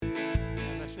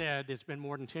said, it's been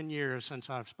more than 10 years since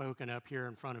I've spoken up here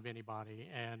in front of anybody,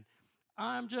 and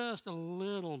I'm just a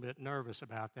little bit nervous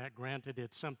about that. Granted,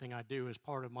 it's something I do as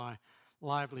part of my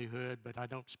livelihood, but I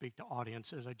don't speak to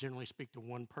audiences. I generally speak to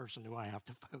one person who I have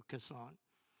to focus on.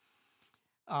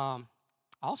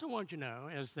 I also want you to know,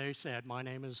 as they said, my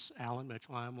name is Alan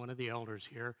Mitchell. I'm one of the elders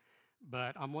here,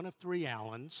 but I'm one of three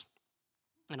Allens.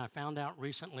 And I found out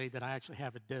recently that I actually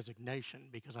have a designation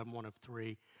because I'm one of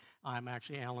three. I'm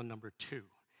actually Allen number 2.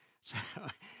 So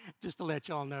just to let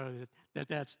y'all know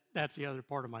that's the other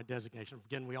part of my designation.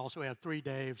 Again, we also have 3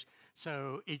 Daves,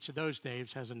 so each of those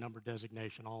Daves has a number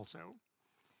designation also.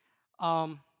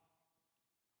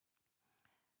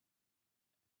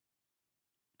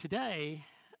 Today,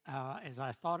 as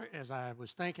I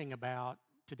was thinking about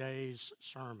today's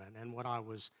sermon and what I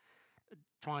was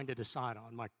trying to decide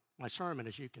on, my sermon,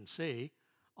 as you can see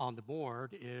on the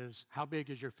board, is how big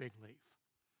is your fig leaf?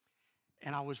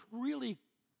 And I was really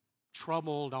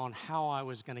troubled on how I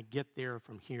was going to get there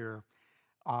from here,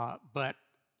 but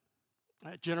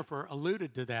Jennifer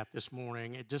alluded to that this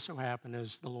morning. It just so happened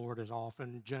as the Lord is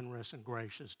often generous and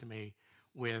gracious to me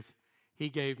with, he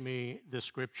gave me the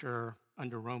scripture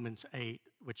under Romans 8,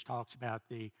 which talks about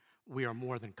we are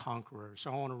more than conquerors.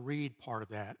 So I want to read part of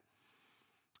that.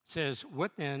 It says,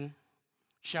 what then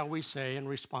shall we say in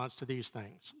response to these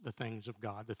things, the things of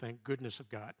God, the goodness of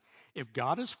God? If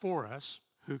God is for us,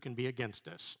 who can be against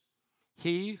us?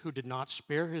 He who did not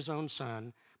spare his own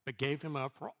son, but gave him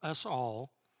up for us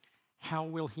all, how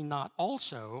will he not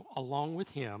also, along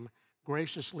with him,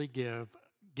 graciously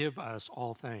give us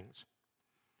all things?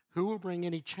 Who will bring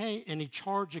any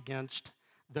charge against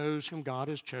those whom God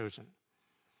has chosen?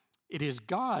 It is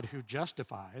God who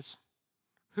justifies.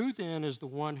 Who then is the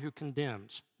one who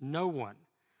condemns? No one.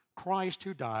 Christ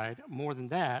who died, more than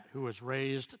that, who was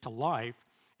raised to life,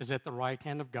 is at the right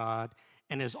hand of God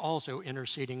and is also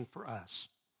interceding for us.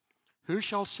 Who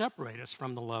shall separate us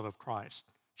from the love of Christ?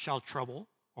 Shall trouble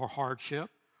or hardship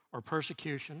or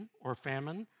persecution or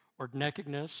famine or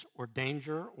nakedness or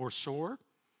danger or sword?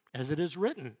 As it is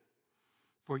written,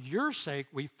 for your sake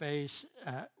we face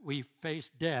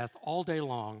death all day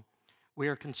long. We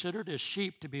are considered as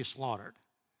sheep to be slaughtered.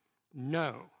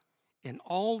 No, in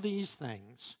all these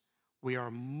things we are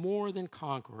more than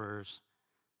conquerors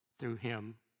through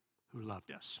him who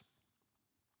loved us.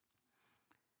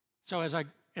 So as I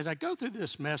go through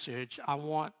this message, I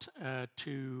want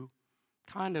to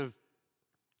kind of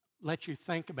let you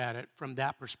think about it from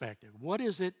that perspective. What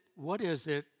is it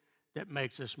that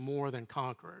makes us more than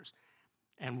conquerors?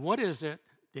 And what is it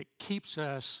that keeps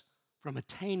us from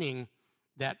attaining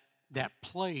that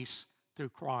place through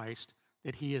Christ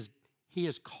that he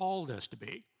has called us to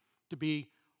be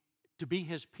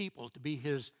his people, to be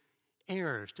his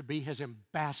heirs, to be his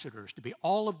ambassadors, to be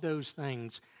all of those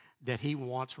things that he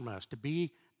wants from us, to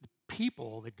be the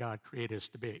people that God created us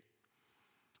to be.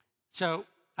 So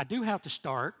I do have to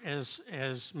start, as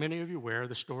many of you are aware,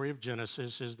 the story of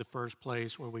Genesis is the first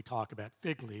place where we talk about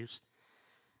fig leaves.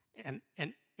 And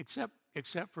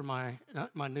except for my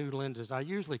new lenses, I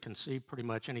usually can see pretty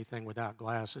much anything without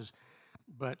glasses.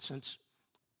 But since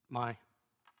my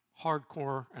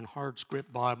hardcore and hard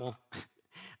script Bible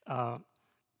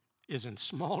is in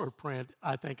smaller print,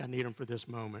 I think I need them for this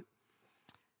moment.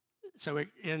 So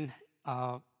in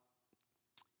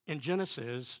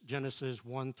Genesis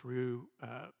 1 through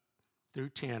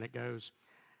 10, it goes,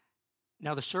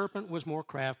 now the serpent was more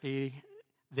crafty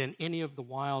than any of the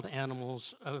wild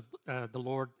animals of the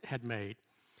Lord had made.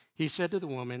 He said to the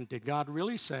woman, did God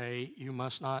really say you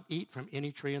must not eat from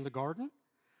any tree in the garden?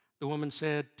 The woman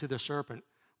said to the serpent,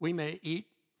 we may eat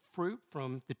fruit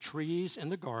from the trees in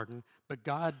the garden, but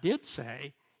God did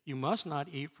say, you must not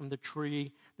eat from the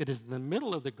tree that is in the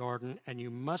middle of the garden, and you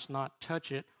must not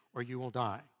touch it, or you will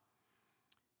die.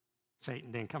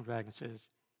 Satan then comes back and says,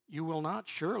 you will not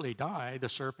surely die, the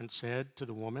serpent said to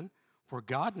the woman, for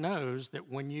God knows that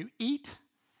when you eat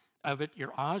of it,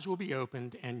 your eyes will be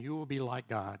opened, and you will be like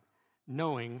God,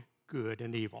 knowing good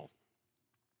and evil.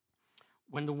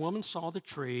 When the woman saw the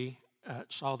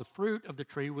fruit of the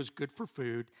tree was good for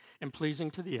food and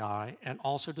pleasing to the eye, and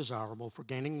also desirable for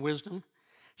gaining wisdom,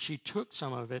 she took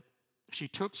some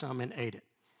and ate it.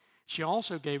 She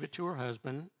also gave it to her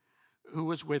husband, who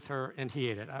was with her, and he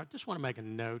ate it. I just want to make a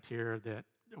note here that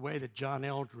the way that John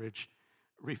Eldridge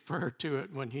referred to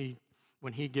it when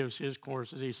he gives his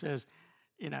courses, he says,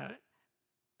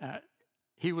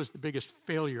 he was the biggest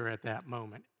failure at that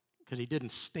moment because he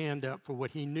didn't stand up for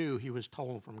what he knew he was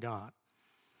told from God.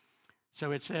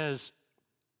 So it says,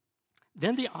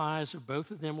 then the eyes of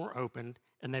both of them were opened,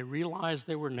 and they realized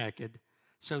they were naked.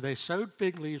 So they sewed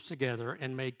fig leaves together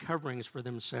and made coverings for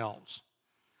themselves.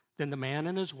 Then the man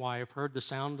and his wife heard the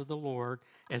sound of the Lord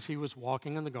as he was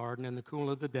walking in the garden in the cool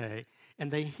of the day,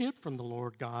 and they hid from the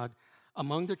Lord God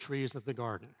among the trees of the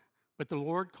garden. But the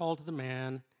Lord called to the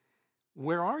man,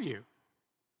 "Where are you?"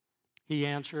 He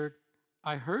answered,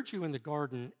 "I heard you in the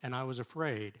garden, and I was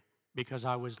afraid, because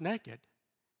I was naked,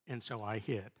 and so I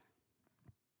hid."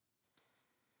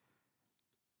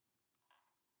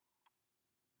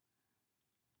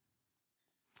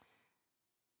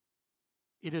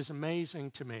 It is amazing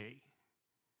to me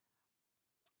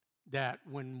that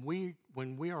when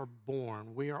we are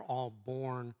born, we are all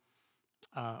born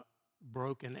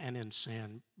broken and in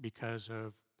sin because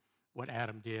of what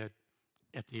Adam did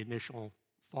at the initial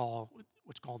fall,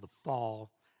 what's called the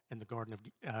fall in the Garden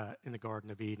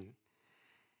of Eden.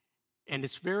 And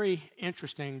it's very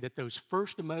interesting that those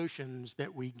first emotions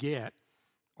that we get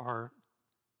are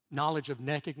knowledge of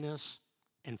nakedness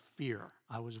and fear.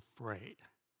 I was afraid.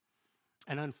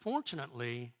 And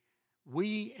unfortunately,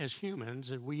 we as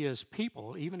humans, and we as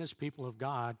people, even as people of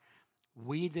God,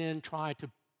 we then try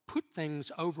to put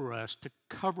things over us to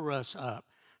cover us up,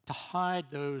 to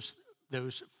hide those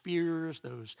fears,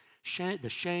 the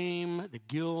shame, the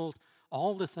guilt,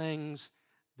 all the things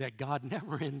that God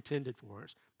never intended for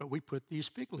us. But we put these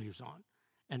fig leaves on.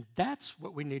 And that's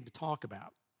what we need to talk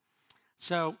about.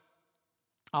 So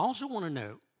I also want to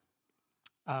note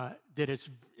that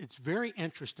it's very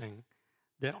interesting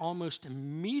that almost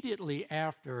immediately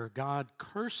after God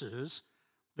curses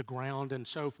the ground and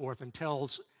so forth and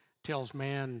tells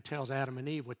Adam and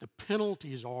Eve what the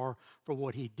penalties are for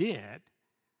what he did,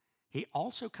 he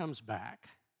also comes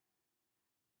back,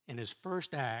 and his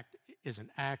first act is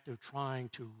an act of trying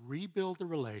to rebuild the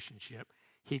relationship.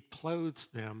 He clothes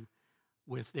them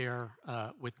with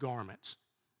with garments,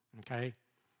 okay?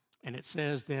 And it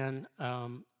says then,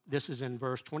 this is in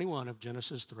verse 21 of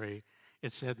Genesis 3,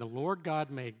 it said, "The Lord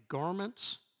God made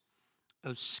garments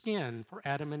of skin for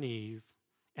Adam and Eve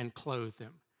and clothed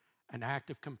them." An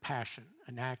act of compassion,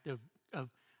 an act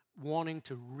of wanting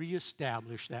to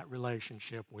reestablish that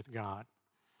relationship with God.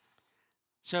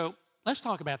 So let's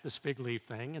talk about this fig leaf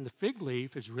thing. And the fig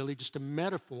leaf is really just a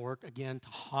metaphor, again, to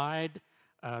hide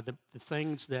the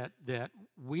things that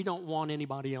we don't want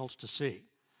anybody else to see.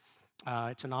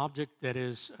 It's an object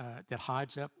that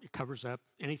hides up, it covers up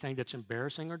anything that's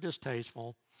embarrassing or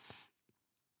distasteful,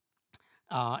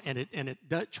 and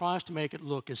it tries to make it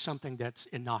look as something that's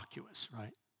innocuous,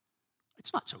 right?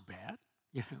 It's not so bad,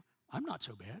 I'm not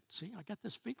so bad. See, I got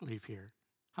this fig leaf here.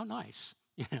 How nice,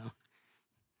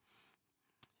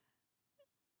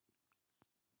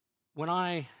 When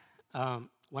I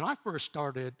first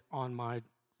started on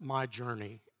my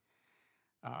journey,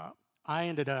 I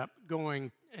ended up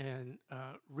going and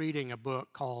reading a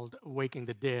book called Waking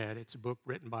the Dead. It's a book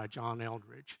written by John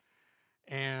Eldredge.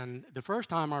 And the first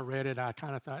time I read it, I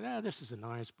kind of thought, this is a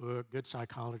nice book, good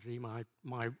psychology. My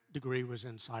degree was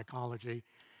in psychology.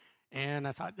 And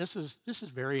I thought, this is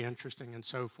very interesting and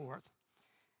so forth.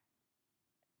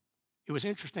 It was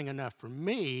interesting enough for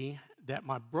me that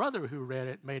my brother who read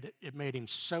it made him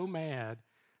so mad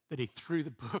that he threw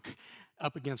the book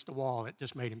up against the wall. It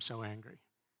just made him so angry.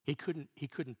 He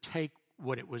couldn't take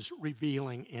what it was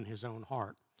revealing in his own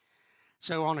heart.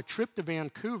 So on a trip to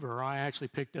Vancouver, I actually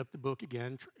picked up the book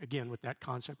again with that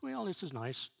concept. Well, this is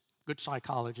nice, good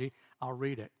psychology. I'll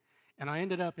read it. And I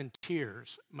ended up in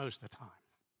tears most of the time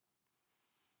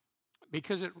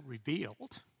because it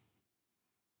revealed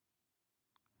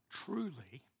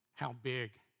truly how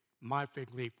big my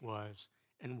fig leaf was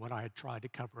and what I had tried to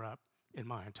cover up in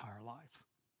my entire life.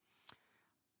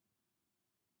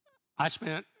 I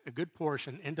spent a good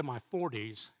portion into my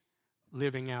 40s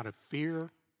living out of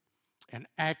fear and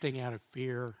acting out of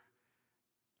fear,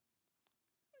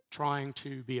 trying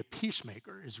to be a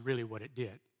peacemaker is really what it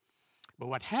did. But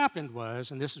what happened was,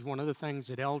 and this is one of the things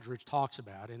that Eldredge talks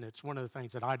about, and it's one of the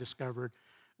things that I discovered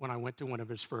when I went to one of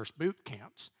his first boot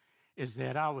camps, is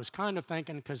that I was kind of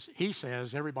thinking, because he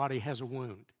says everybody has a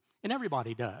wound, and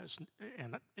everybody does.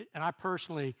 And I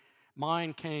personally,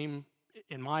 mine came,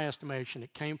 in my estimation,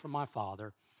 it came from my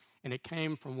father, and it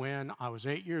came from when I was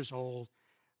 8 years old.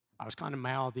 I was kind of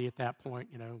mouthy at that point,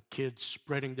 kids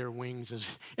spreading their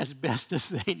wings as best as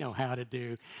they know how to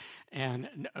do,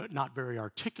 and not very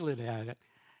articulate at it.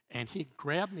 And he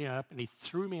grabbed me up and he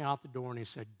threw me out the door and he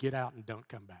said, "Get out and don't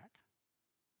come back."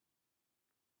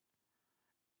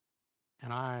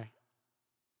 And I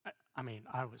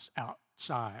was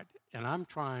outside, and I'm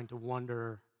trying to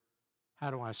wonder, how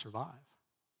do I survive?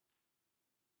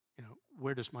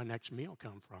 Where does my next meal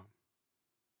come from?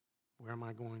 Where am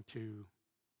I going to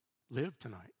live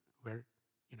tonight? Where,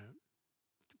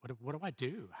 what do I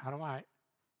do? How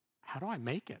do I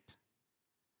make it?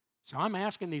 So I'm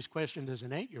asking these questions as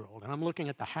an 8-year-old, and I'm looking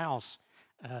at the house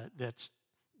that's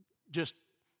just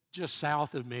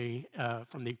south of me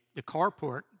from the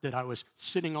carport that I was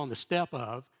sitting on the step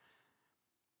of,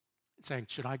 saying,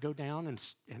 should I go down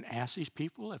and ask these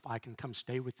people if I can come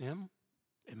stay with them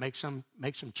and make some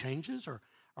changes or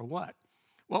what?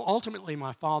 Well, ultimately,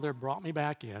 my father brought me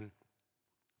back in,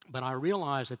 but I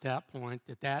realized at that point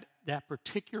that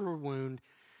particular wound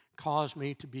caused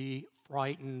me to be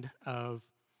frightened of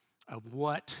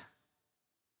what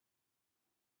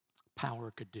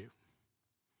power could do.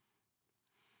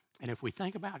 And if we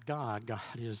think about God, God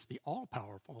is the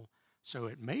all-powerful, so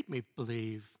it made me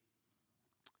believe,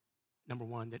 number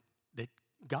one, that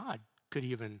God could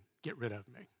even get rid of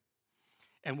me.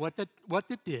 And what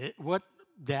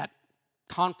that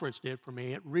conference did for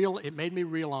me, it made me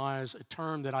realize a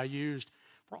term that I used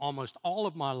for almost all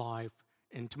of my life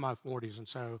into my 40s, and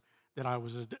so that I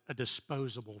was a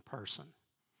disposable person.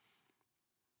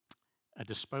 A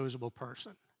disposable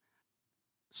person.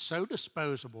 So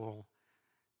disposable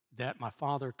that my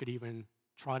father could even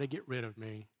try to get rid of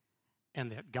me,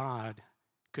 and that God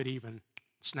could even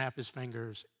snap his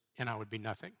fingers and I would be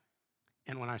nothing.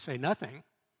 And when I say nothing,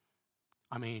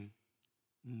 I mean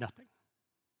nothing.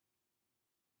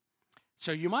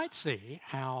 So you might see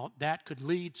how that could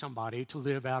lead somebody to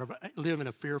live in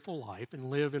a fearful life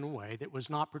and live in a way that was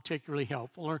not particularly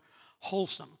helpful or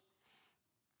wholesome.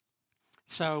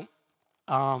 So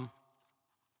I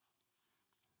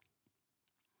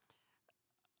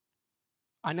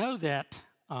know that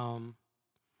out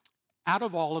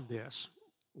of all of this,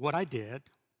 what I did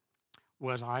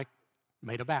was I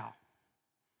made a vow.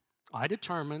 I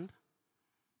determined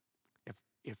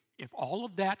if all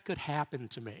of that could happen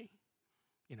to me,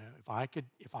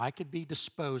 if I could be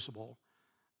disposable,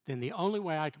 then the only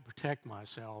way I could protect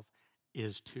myself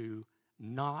is to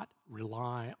not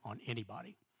rely on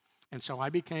anybody. And so I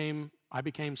became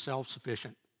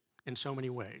self-sufficient in so many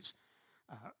ways.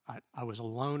 I was a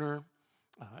loner.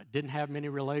 Didn't have many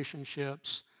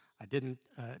relationships. I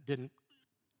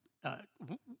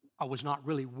was not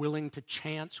really willing to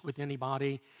chance with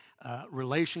anybody,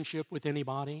 relationship with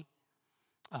anybody.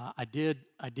 I did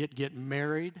get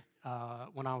married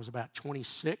when I was about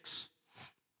 26,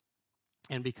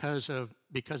 and because of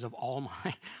all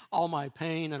my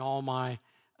pain and all my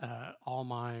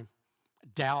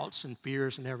doubts and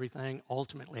fears and everything,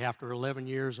 ultimately after 11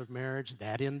 years of marriage,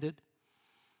 that ended.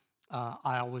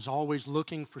 I was always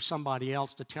looking for somebody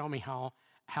else to tell me how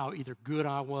either good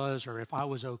I was or if I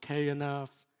was okay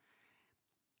enough.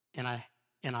 And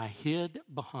I hid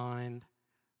behind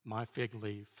my fig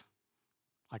leaf,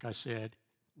 like I said,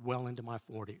 well into my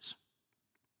 40s.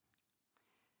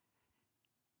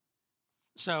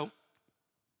 So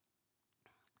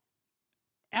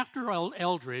after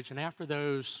Eldridge and after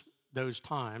those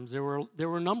times, there were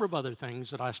a number of other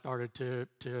things that I started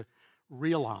to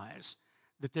realize,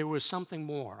 that there was something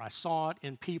more. I saw it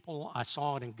in people. I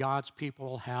saw it in God's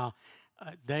people, how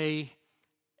they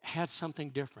had something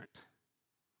different,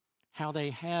 how they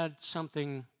had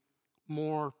something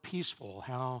more peaceful,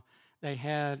 how they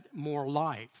had more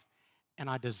life, and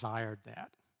I desired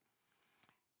that.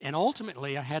 And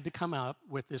ultimately, I had to come up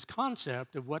with this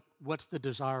concept of what's the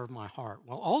desire of my heart.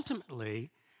 Well, ultimately,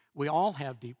 we all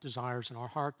have deep desires in our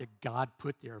heart that God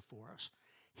put there for us.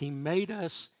 He made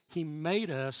us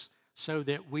so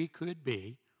that we could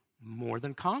be more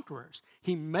than conquerors.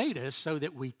 He made us so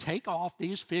that we take off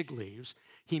these fig leaves.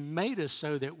 He made us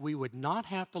so that we would not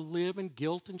have to live in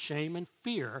guilt and shame and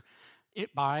fear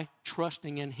by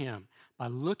trusting in Him, by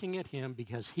looking at Him,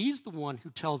 because He's the one who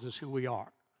tells us who we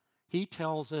are. He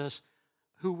tells us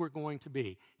who we're going to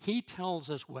be. He tells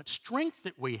us what strength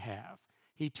that we have.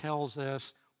 He tells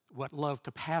us what love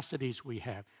capacities we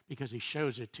have, because He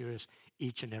shows it to us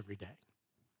each and every day.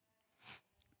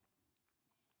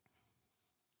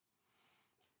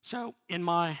 So in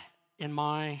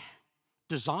my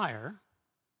desire,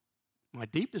 my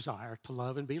deep desire to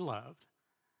love and be loved,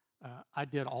 I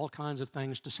did all kinds of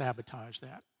things to sabotage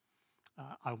that.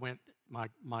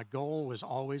 My goal was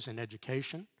always in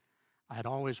education. I had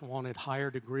always wanted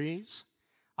higher degrees.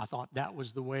 I thought that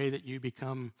was the way that you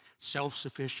become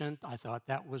self-sufficient. I thought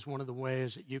that was one of the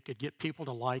ways that you could get people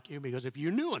to like you, because if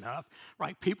you knew enough,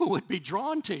 right, people would be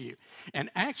drawn to you. And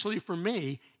actually, for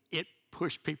me, it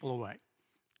pushed people away.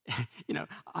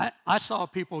 I saw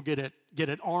people get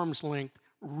at arm's length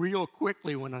real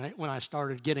quickly when I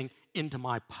started getting into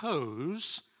my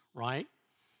pose, right?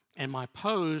 And my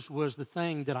pose was the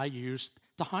thing that I used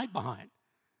to hide behind.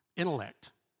 Intellect.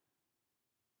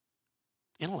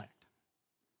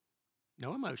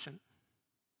 No emotion,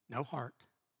 no heart.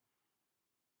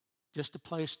 just a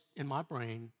place in my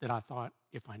brain that I thought,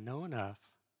 if I know enough,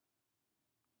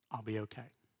 I'll be okay.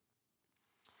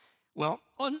 Well,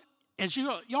 as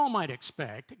y'all might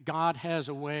expect, God has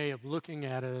a way of looking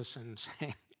at us and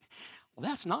saying, well,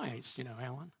 that's nice,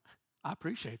 Alan. I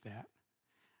appreciate that.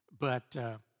 But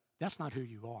that's not who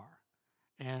you are.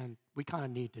 And we kind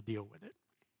of need to deal with it.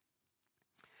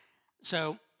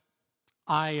 So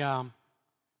I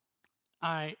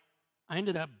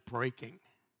ended up breaking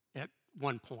at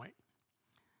one point.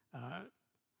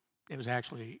 It was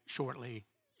actually shortly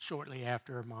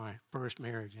after my first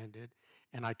marriage ended,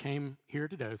 and I came here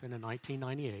to Dothan in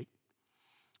 1998,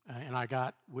 and I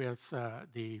got with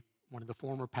one of the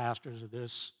former pastors of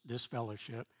this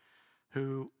fellowship,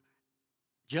 who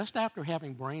just after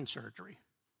having brain surgery,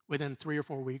 within 3 or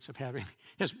 4 weeks of having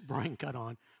his brain cut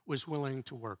on, was willing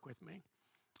to work with me.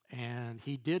 And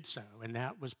he did so, and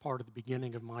that was part of the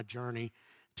beginning of my journey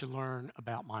to learn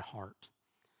about my heart.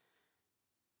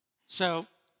 So,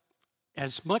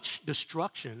 as much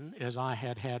destruction as I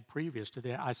had had previous to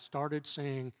that, I started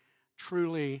seeing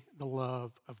truly the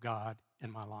love of God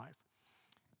in my life.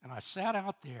 And I sat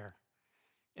out there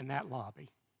in that lobby,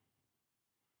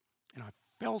 and I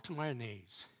fell to my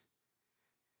knees,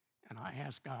 and I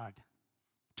asked God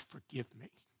to forgive me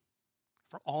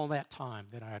for all that time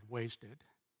that I had wasted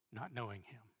not knowing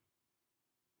Him.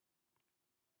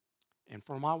 And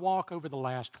for my walk over the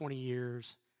last 20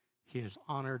 years, He has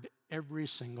honored every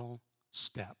single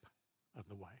step of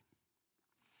the way.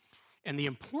 And the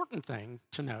important thing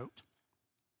to note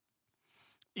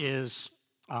is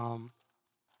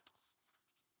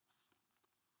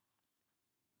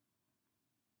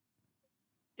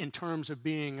in terms of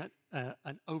being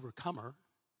an overcomer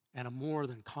and a more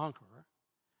than conqueror,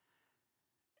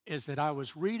 is that I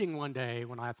was reading one day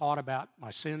when I thought about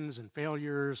my sins and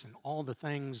failures and all the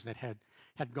things that had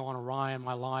gone awry in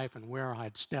my life and where I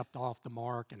had stepped off the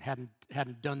mark and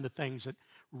hadn't done the things that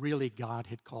really God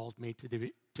had called me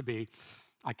to be.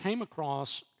 I came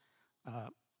across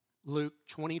Luke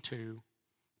 22,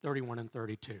 31 and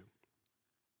 32.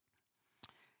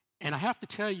 And I have to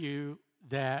tell you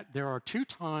that there are 2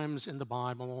 times in the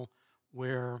Bible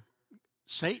where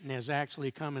Satan has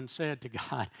actually come and said to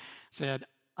God,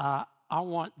 I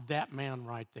want that man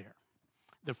right there.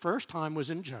 The first time was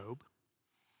in Job,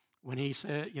 when he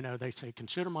said, they say,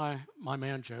 consider my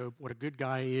man Job, what a good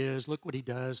guy he is. Look what he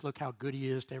does. Look how good he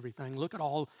is to everything. Look at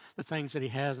all the things that he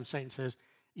has. And Satan says,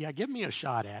 yeah, give me a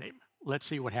shot at him. Let's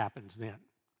see what happens then.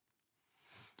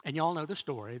 And y'all know the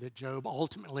story that Job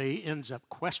ultimately ends up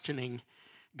questioning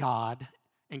God.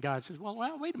 And God says, well,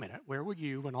 wait a minute. Where were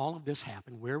you when all of this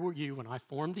happened? Where were you when I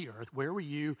formed the earth? Where were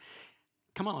you?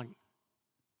 Come on.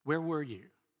 Where were you?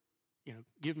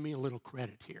 Give me a little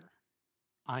credit here.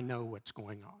 I know what's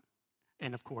going on.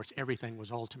 And of course, everything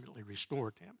was ultimately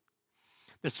restored to him.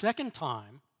 The second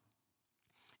time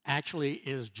actually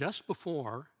is just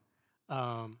before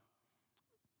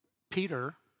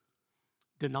Peter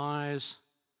denies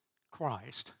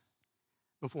Christ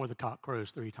before the cock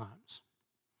crows 3 times.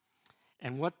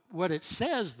 And what it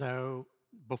says, though,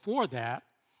 before that,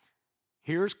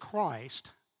 here's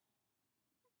Christ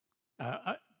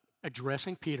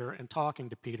addressing Peter and talking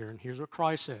to Peter. And here's what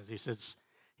Christ says. He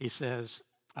says,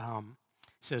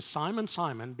 Simon,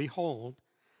 Simon, behold,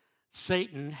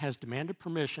 Satan has demanded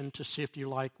permission to sift you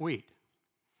like wheat.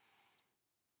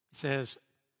 He says,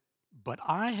 but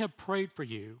I have prayed for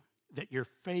you that your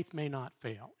faith may not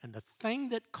fail. And the thing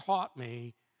that caught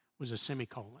me was a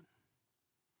semicolon.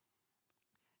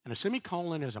 And a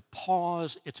semicolon is a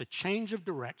pause. It's a change of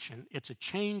direction. It's a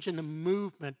change in the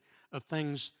movement of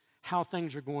things, how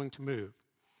things are going to move.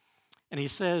 And he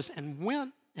says, and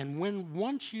when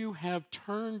once you have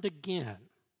turned again,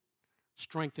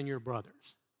 strengthen your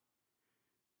brothers.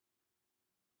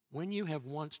 When you have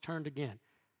once turned again.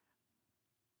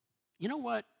 You know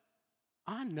what?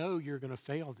 I know you're going to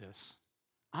fail this.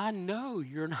 I know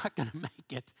you're not going to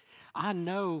make it. I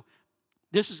know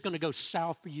this is going to go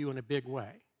south for you in a big way.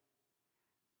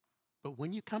 But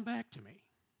when you come back to me,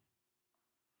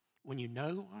 when you know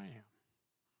who I am,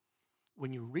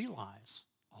 when you realize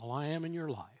all I am in your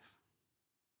life,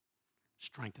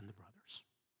 strengthen the brothers.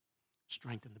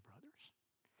 Strengthen the brothers.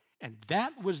 And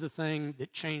that was the thing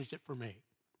that changed it for me.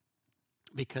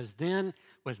 Because then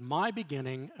was my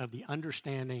beginning of the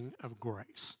understanding of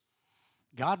grace.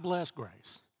 God bless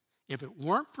grace. If it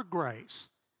weren't for grace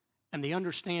and the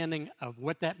understanding of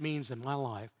what that means in my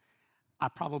life, I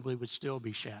probably would still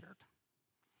be shattered.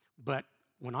 But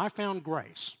when I found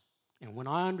grace and when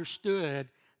I understood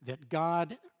that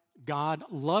God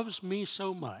loves me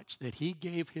so much that He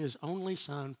gave His only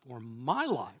Son for my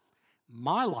life,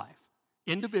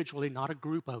 individually, not a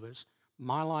group of us,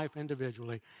 my life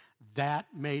individually, that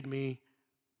made me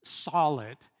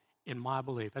solid in my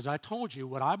belief. As I told you,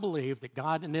 what I believe that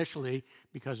God initially,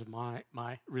 because of my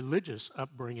religious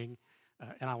upbringing,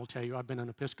 and I will tell you, I've been an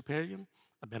Episcopalian,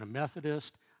 I've been a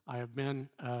Methodist, I have been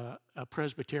a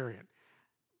Presbyterian.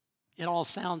 It all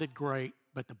sounded great,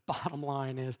 but the bottom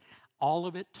line is all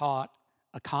of it taught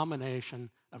a combination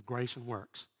of grace and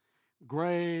works.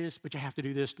 Grace, but you have to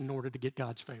do this in order to get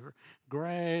God's favor.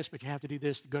 Grace, but you have to do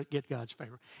this to get God's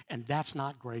favor. And that's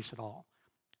not grace at all.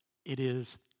 It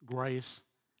is grace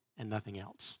and nothing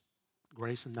else.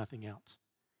 Grace and nothing else.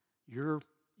 Your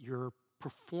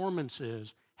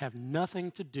performances have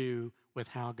nothing to do with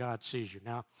how God sees you.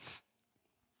 Now,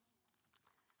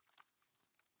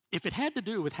 if it had to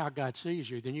do with how God sees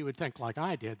you, then you would think like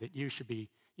I did, that you should be,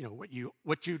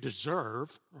 what you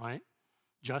deserve, right?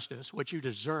 Justice, what you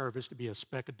deserve is to be a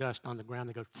speck of dust on the ground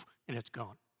that goes, and it's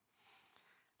gone.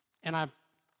 And I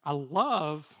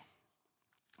love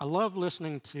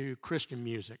listening to Christian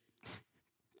music.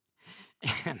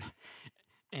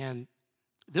 and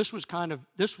this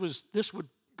would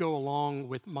go along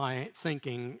with my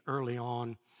thinking early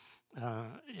on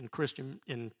in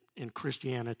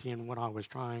Christianity and what I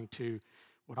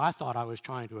thought I was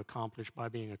trying to accomplish by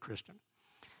being a Christian.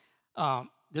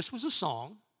 This was a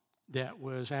song that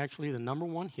was actually the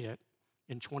 #1 hit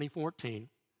in 2014,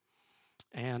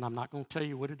 and I'm not going to tell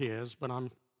you what it is, but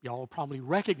y'all will probably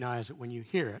recognize it when you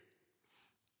hear it.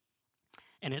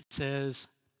 And it says,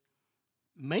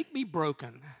 "Make me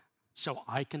broken so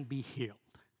I can be healed."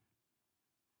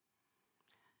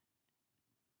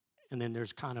 And then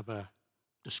there's kind of a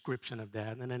description of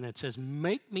that. And then it says,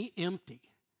 "Make me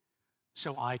empty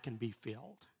so I can be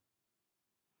filled."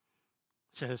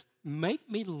 It says, "Make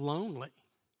me lonely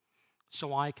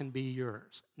so I can be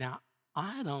yours." Now,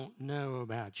 I don't know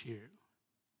about you.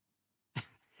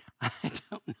 I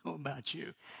don't know about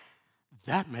you.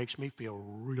 That makes me feel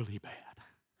really bad.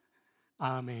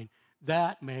 I mean,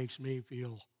 that makes me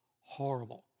feel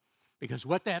horrible. Because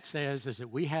what that says is that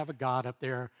we have a God up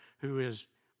there who is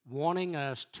wanting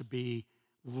us to be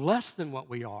less than what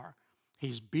we are.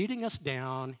 He's beating us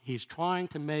down. He's trying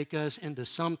to make us into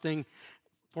something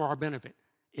for our benefit.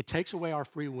 It takes away our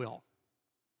free will,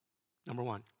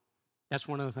 #1. That's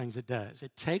one of the things it does.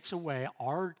 It takes away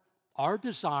our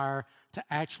desire to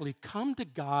actually come to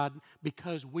God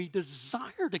because we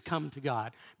desire to come to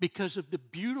God because of the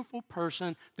beautiful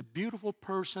person, the beautiful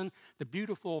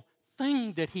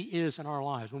thing that He is in our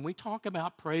lives. When we talk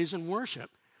about praise and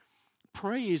worship,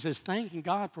 praise is thanking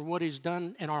God for what He's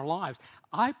done in our lives.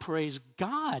 I praise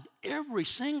God every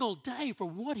single day for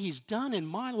what He's done in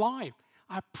my life.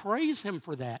 I praise Him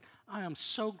for that. I am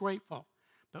so grateful.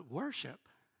 But worship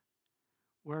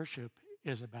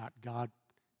is about God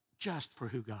just for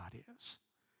who God is.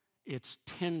 It's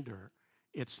tender,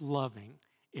 it's loving,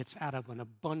 it's out of an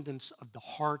abundance of the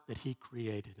heart that He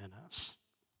created in us.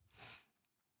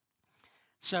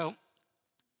 So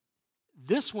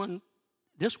this one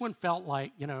felt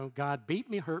like, God beat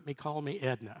me, hurt me, called me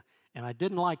Edna. And I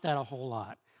didn't like that a whole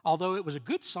lot. Although it was a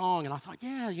good song, and I thought,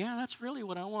 yeah, that's really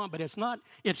what I want, but it's not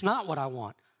what I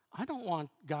want. I don't want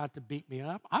God to beat me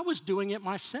up. I was doing it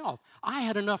myself. I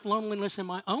had enough loneliness in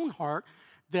my own heart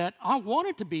that I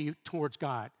wanted to be towards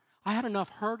God. I had enough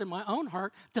hurt in my own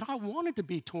heart that I wanted to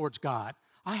be towards God.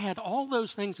 I had all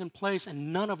those things in place,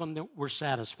 and none of them that were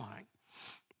satisfying.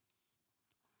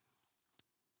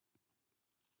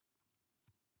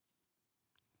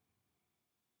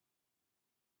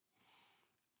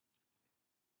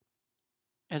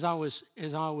 As I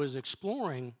was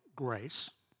exploring grace,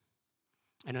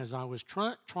 and as I was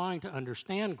trying to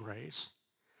understand grace,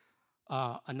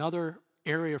 another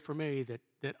area for me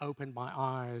that opened my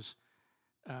eyes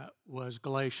was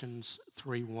Galatians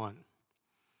 3:1.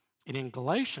 And in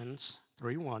Galatians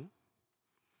 3:1,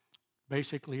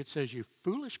 basically it says, "You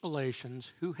foolish Galatians,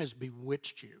 who has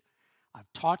bewitched you?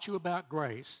 I've taught you about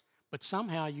grace, but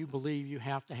somehow you believe you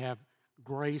have to have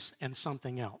grace and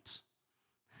something else.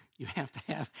 You have to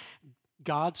have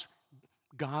God's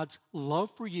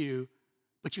love for you,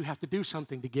 but you have to do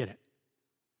something to get it."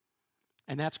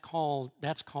 And that's called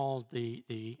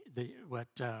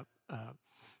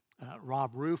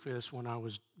Rob Rufus, when I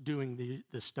was doing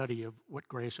the study of what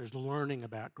grace is, learning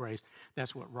about grace,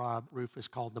 that's what Rob Rufus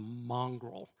called the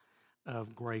mongrel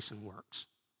of grace and works.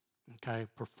 Okay,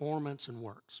 performance and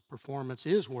works. Performance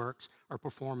is works, or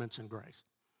performance and grace.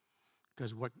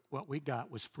 Because what we got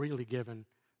was freely given,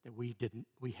 that we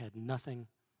had nothing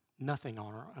on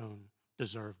our own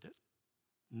deserved it.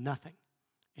 Nothing.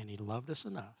 And He loved us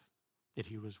enough that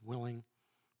He was willing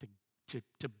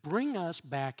to bring us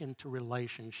back into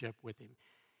relationship with him.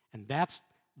 And that's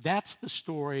the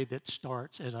story that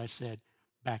starts, as I said,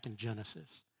 back in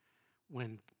Genesis.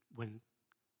 When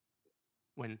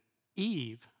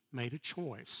Eve made a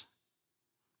choice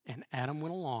and Adam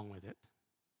went along with it,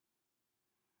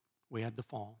 we had the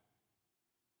fall.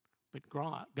 But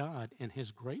God, in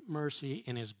his great mercy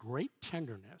and his great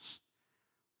tenderness,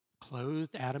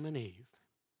 clothed Adam and Eve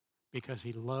because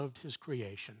he loved his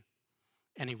creation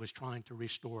and he was trying to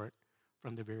restore it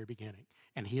from the very beginning.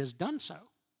 And he has done so.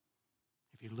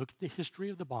 If you look at the history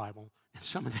of the Bible,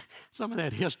 some of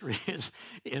that history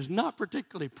is not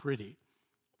particularly pretty.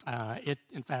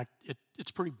 In fact,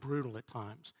 it's pretty brutal at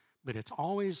times. But it's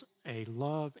always a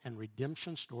love and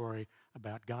redemption story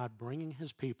about God bringing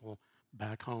his people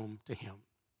back home to him.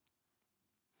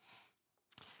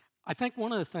 I think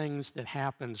one of the things that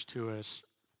happens to us,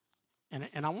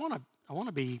 and I want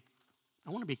to be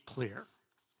clear.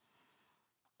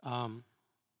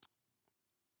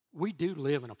 We do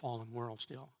live in a fallen world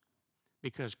still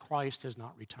because Christ has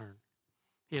not returned.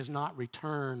 He has not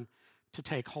returned to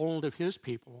take hold of his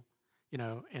people,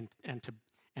 and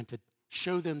to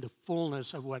show them the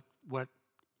fullness of what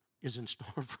is in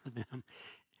store for them,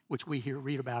 which we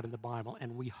read about in the Bible,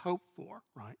 and we hope for,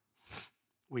 right?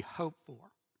 We hope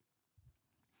for.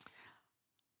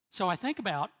 So I think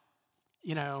about,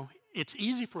 it's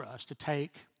easy for us to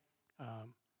take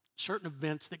certain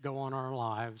events that go on in our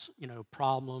lives,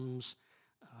 problems,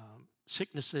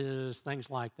 sicknesses, things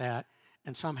like that,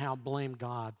 and somehow blame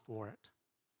God for it.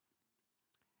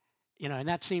 And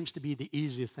that seems to be the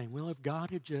easiest thing. Well, if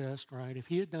God had if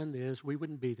he had done this, we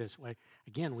wouldn't be this way.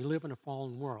 Again, we live in a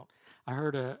fallen world. I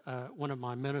heard one of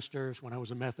my ministers when I was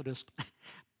a Methodist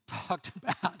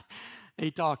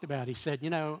he said,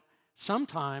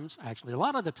 sometimes, actually a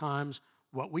lot of the times,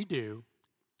 what we do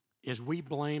is we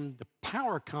blame the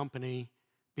power company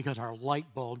because our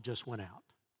light bulb just went out.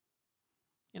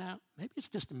 Maybe it's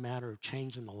just a matter of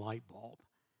changing the light bulb.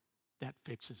 That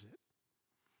fixes it.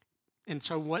 And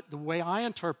so the way I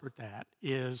interpret that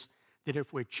is that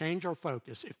if we change our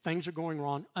focus, if things are going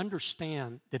wrong,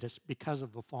 understand that it's because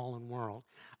of the fallen world.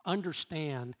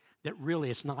 Understand that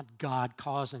really it's not God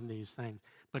causing these things,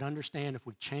 but understand if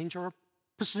we change our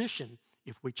position,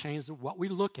 if we change what we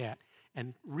look at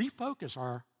and refocus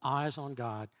our eyes on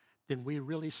God, then we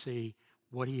really see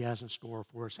what he has in store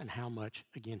for us and how much,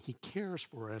 again, he cares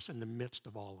for us in the midst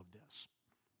of all of this.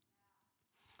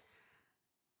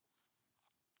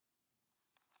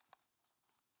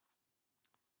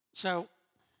 So,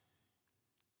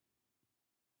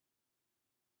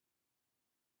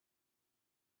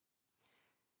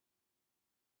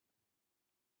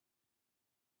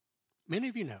 many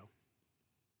of you know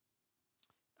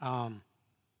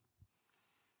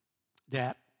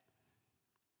that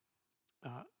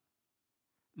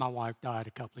my wife died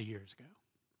a couple of years ago.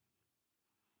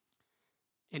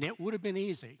 And it would have been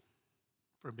easy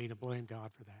for me to blame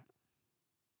God for that.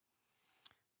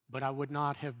 But I would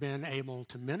not have been able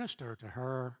to minister to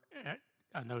her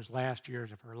in those last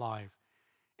years of her life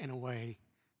in a way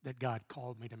that God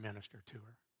called me to minister to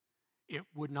her. It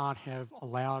would not have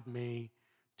allowed me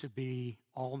to be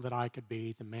all that I could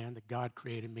be, the man that God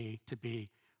created me to be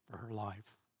for her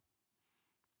life.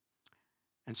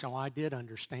 And so I did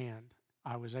understand.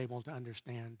 I was able to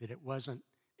understand that it wasn't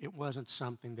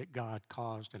something that God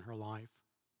caused in her life.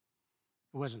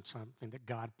 It wasn't something that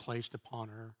God placed upon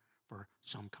her for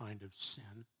some kind of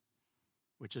sin,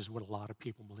 which is what a lot of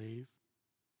people believe.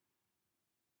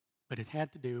 But it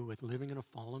had to do with living in a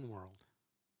fallen world.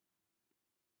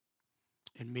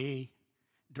 And me,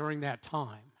 during that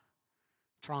time,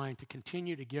 trying to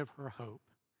continue to give her hope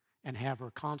and have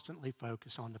her constantly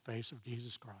focus on the face of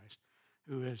Jesus Christ,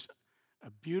 who is a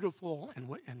beautiful and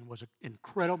was an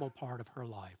incredible part of her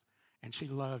life. And she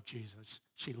loved Jesus.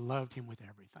 She loved him with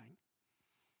everything.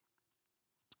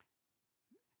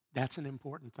 That's an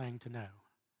important thing to know.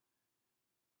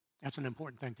 That's an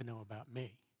important thing to know about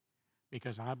me,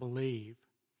 because I believe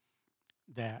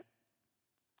that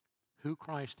who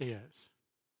Christ is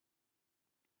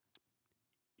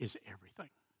everything.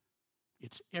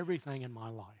 It's everything in my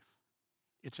life.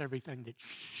 It's everything that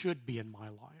should be in my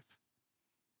life.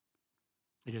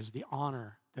 It is the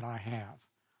honor that I have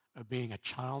of being a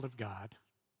child of God,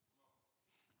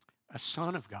 a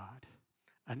son of God,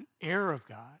 an heir of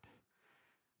God,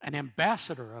 an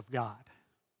ambassador of God,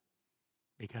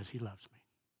 because he loves me.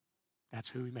 That's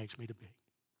who he makes me to be.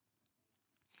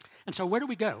 And so where do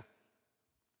we go?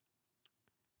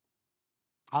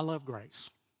 I love grace.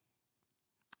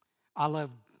 I love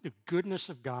the goodness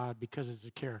of God because it's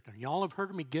a character. Y'all have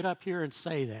heard me get up here and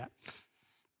say that.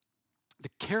 The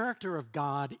character of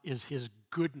God is his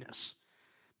goodness.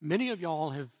 Many of y'all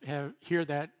have hear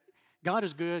that God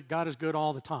is good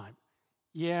all the time.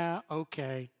 Yeah,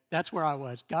 okay. That's where I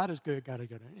was. God is good, God is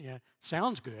good. Yeah,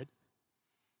 sounds good.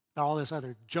 But all this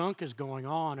other junk is going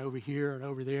on over here and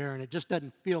over there, and it just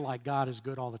doesn't feel like God is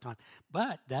good all the time.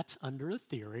 But that's under a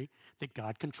theory that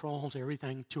God controls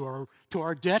everything to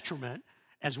our detriment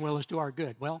as well as to our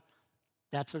good. Well,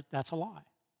 that's a lie.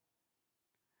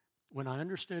 When I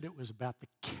understood it was about the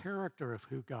character of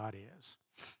who God is,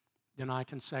 then I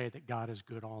can say that God is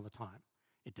good all the time.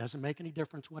 It doesn't make any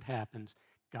difference what happens.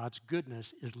 God's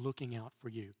goodness is looking out for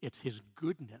you. It's his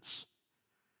goodness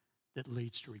that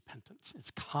leads to repentance.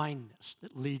 It's kindness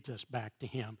that leads us back to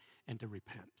him and to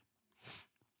repent.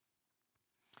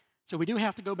 So we do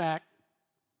have to go back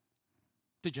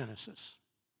to Genesis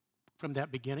from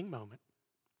that beginning moment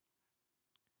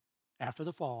after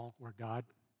the fall where God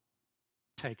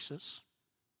takes us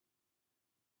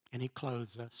and he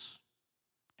clothes us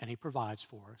and he provides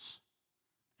for us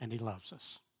and he loves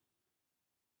us.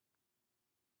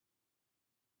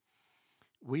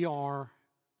 We are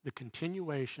the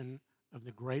continuation of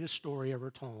the greatest story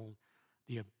ever told,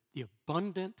 the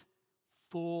abundant,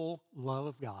 full love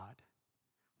of God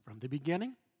from the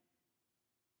beginning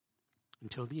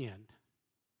until the end,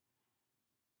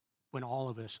 when all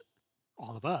of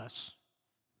us,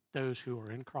 those who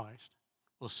are in Christ,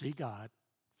 will see God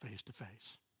face to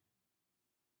face.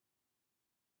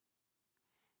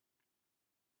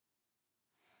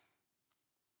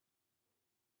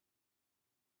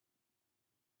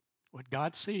 What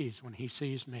God sees when he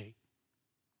sees me,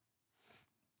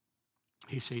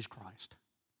 he sees Christ,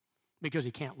 because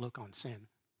he can't look on sin.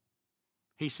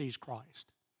 He sees Christ,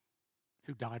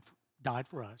 who died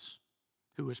for us,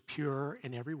 who is pure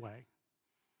in every way,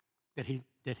 that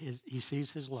he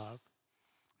sees his love.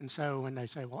 And so when they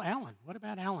say, well, Alan, what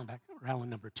about Alan? Or Alan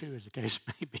number 2, as the case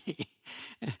may be.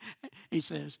 He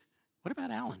says, what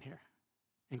about Alan here?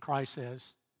 And Christ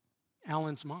says,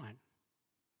 Alan's mine.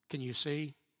 Can you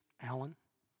see Alan?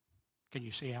 Can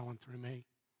you see Alan through me?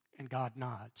 And God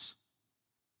nods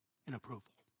in approval.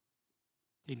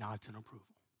 He nods in approval.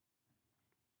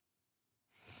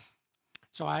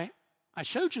 So I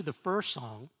showed you the first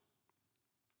song.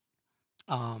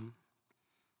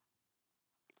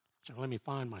 So let me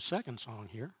find my second song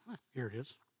here. Here it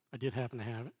is. I did happen to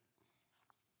have it.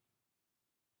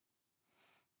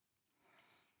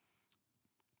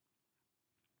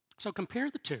 So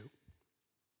compare the two.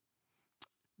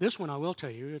 This one, I will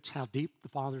tell you, it's how deep the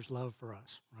Father's love for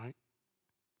us, right?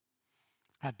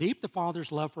 How deep the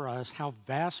Father's love for us, how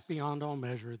vast beyond all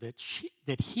measure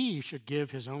that he should give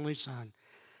his only Son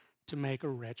to make a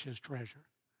wretch his treasure.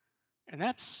 And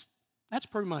that's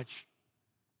pretty much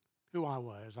who I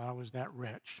was. I was that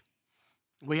wretch.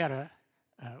 We had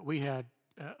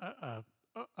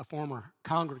a former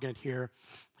congregant here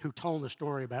who told the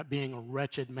story about being a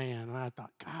wretched man, and I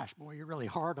thought, gosh, boy, you're really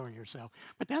hard on yourself.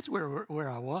 But that's where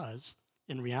I was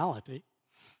in reality.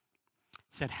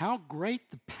 He said, how great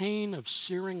the pain of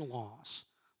searing loss,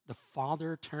 the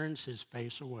Father turns his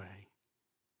face away,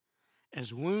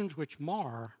 as wounds which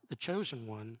mar the chosen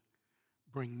one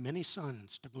bring many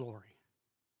sons to glory.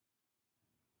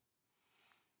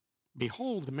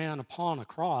 Behold the man upon a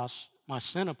cross, my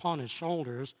sin upon his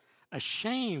shoulders.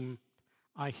 Ashamed,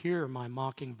 I hear my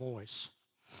mocking voice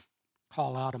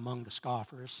call out among the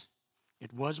scoffers.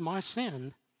 It was my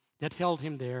sin that held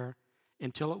him there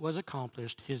until it was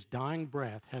accomplished. His dying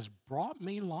breath has brought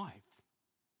me life.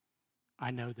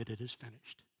 I know that it is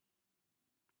finished.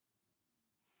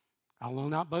 I will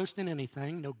not boast in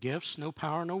anything, no gifts, no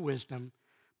power, no wisdom,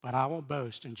 but I will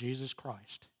boast in Jesus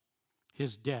Christ,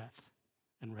 his death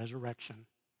and resurrection.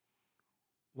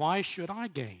 Why should I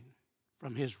gain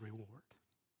from his reward?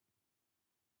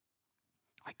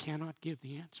 I cannot give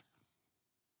the answer.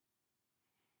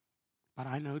 But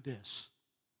I know this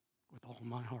with all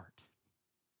my heart.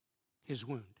 His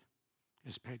wound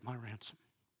has paid my ransom.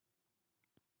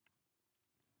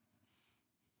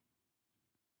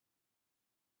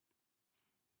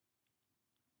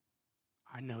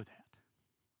 I know that.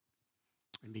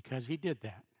 And because he did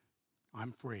that,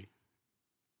 I'm free.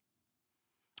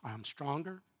 I am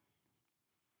stronger.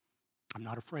 I'm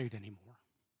not afraid anymore.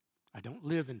 I don't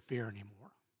live in fear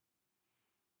anymore.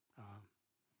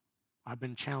 I've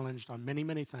been challenged on many,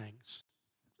 many things,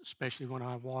 especially when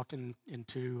I walk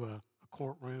into a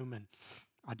courtroom and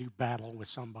I do battle with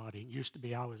somebody. It used to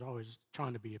be I was always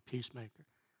trying to be a peacemaker.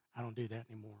 I don't do that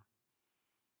anymore.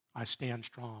 I stand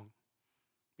strong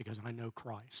because I know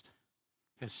Christ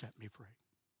has set me free.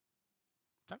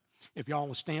 So, if y'all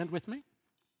will stand with me.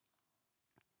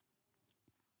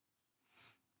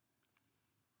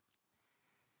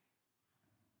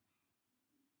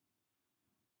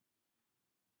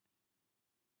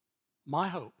 My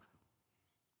hope,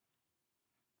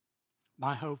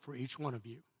 my hope for each one of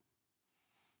you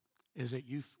is that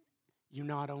you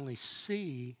not only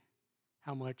see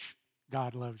how much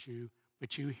God loves you,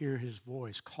 but you hear his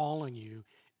voice calling you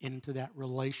into that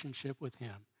relationship with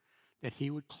him, that he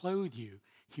would clothe you,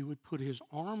 he would put his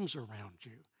arms around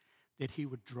you, that he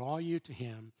would draw you to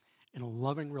him in a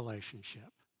loving relationship,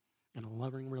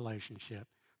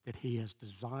 that he has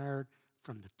desired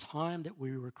from the time that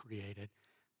we were created,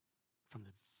 from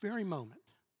the very moment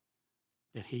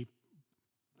that he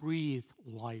breathed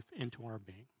life into our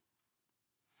being.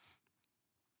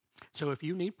 So if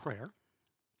you need prayer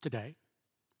today,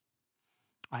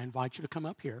 I invite you to come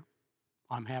up here.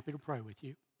 I'm happy to pray with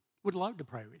you. Would love to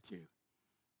pray with you.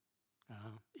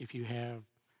 If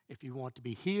you want to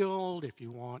be healed, if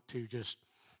you want to just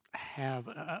have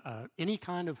any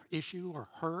kind of issue or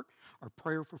hurt or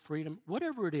prayer for freedom,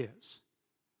 whatever it is,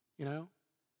 you're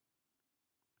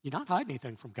not hiding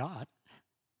anything from God.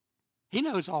 He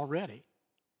knows already.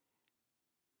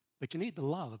 But you need the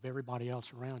love of everybody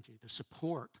else around you, the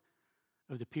support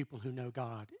of the people who know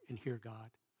God and hear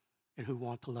God and who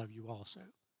want to love you also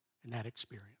in that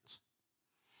experience.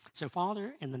 So,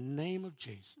 Father, in the name of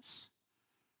Jesus,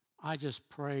 I just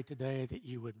pray today that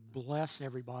you would bless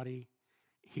everybody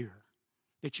here,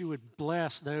 that you would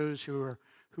bless those who are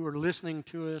listening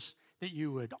to us, that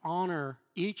you would honor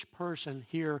each person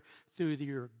here through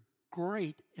your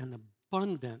great and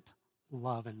abundant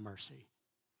love and mercy.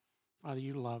 Father,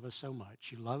 you love us so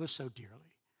much. You love us so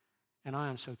dearly. And I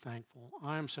am so thankful.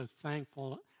 I am so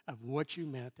thankful of what you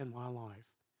meant in my life.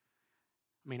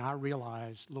 I mean, I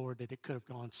realized, Lord, that it could have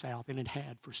gone south, and it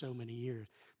had for so many years.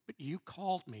 But you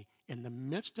called me in the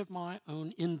midst of my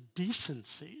own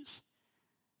indecencies.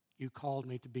 You called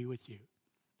me to be with you.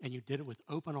 And you did it with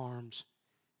open arms,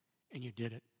 and you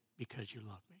did it because you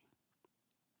love me.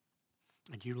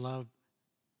 And you love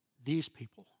these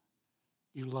people.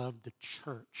 You love the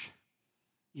church.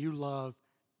 You love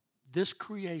this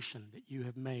creation that you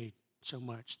have made so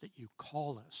much that you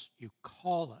call us. You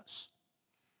call us.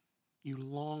 You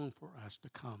long for us to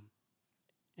come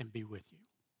and be with you.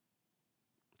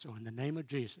 So in the name of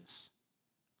Jesus,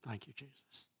 thank you,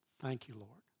 Jesus. Thank you,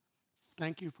 Lord.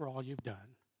 Thank you for all you've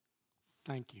done.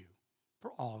 Thank you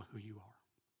for all who you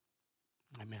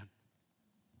are. Amen.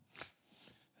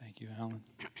 Thank you, Alan.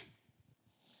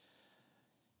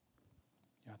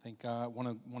 I think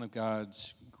one of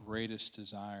God's greatest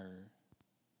desire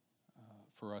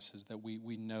for us is that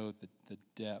we know the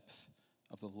depth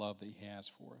of the love that he has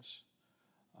for us.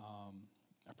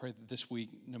 I pray that this week,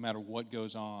 no matter what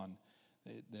goes on,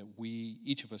 that we,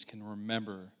 each of us, can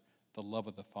remember the love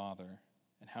of the Father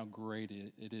and how great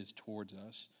it is towards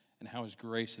us and how his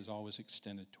grace is always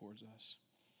extended towards us.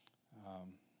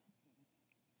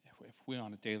 If we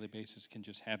on a daily basis can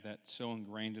just have that so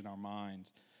ingrained in our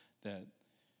minds that,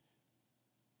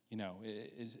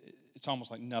 it's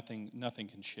almost like nothing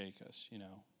can shake us,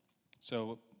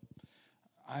 So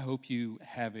I hope you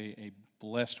have a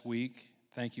blessed week.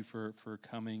 Thank you for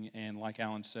coming. And like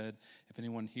Alan said, if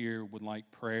anyone here would like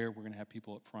prayer, we're going to have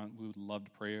people up front. We would love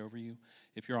to pray over you.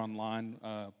 If you're online,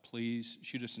 please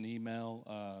shoot us an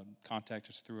email, contact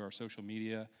us through our social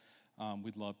media.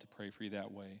 We'd love to pray for you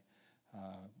that way.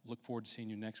 Look forward to seeing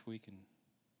you next week, and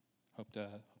hope to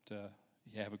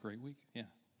you have a great week. Yeah.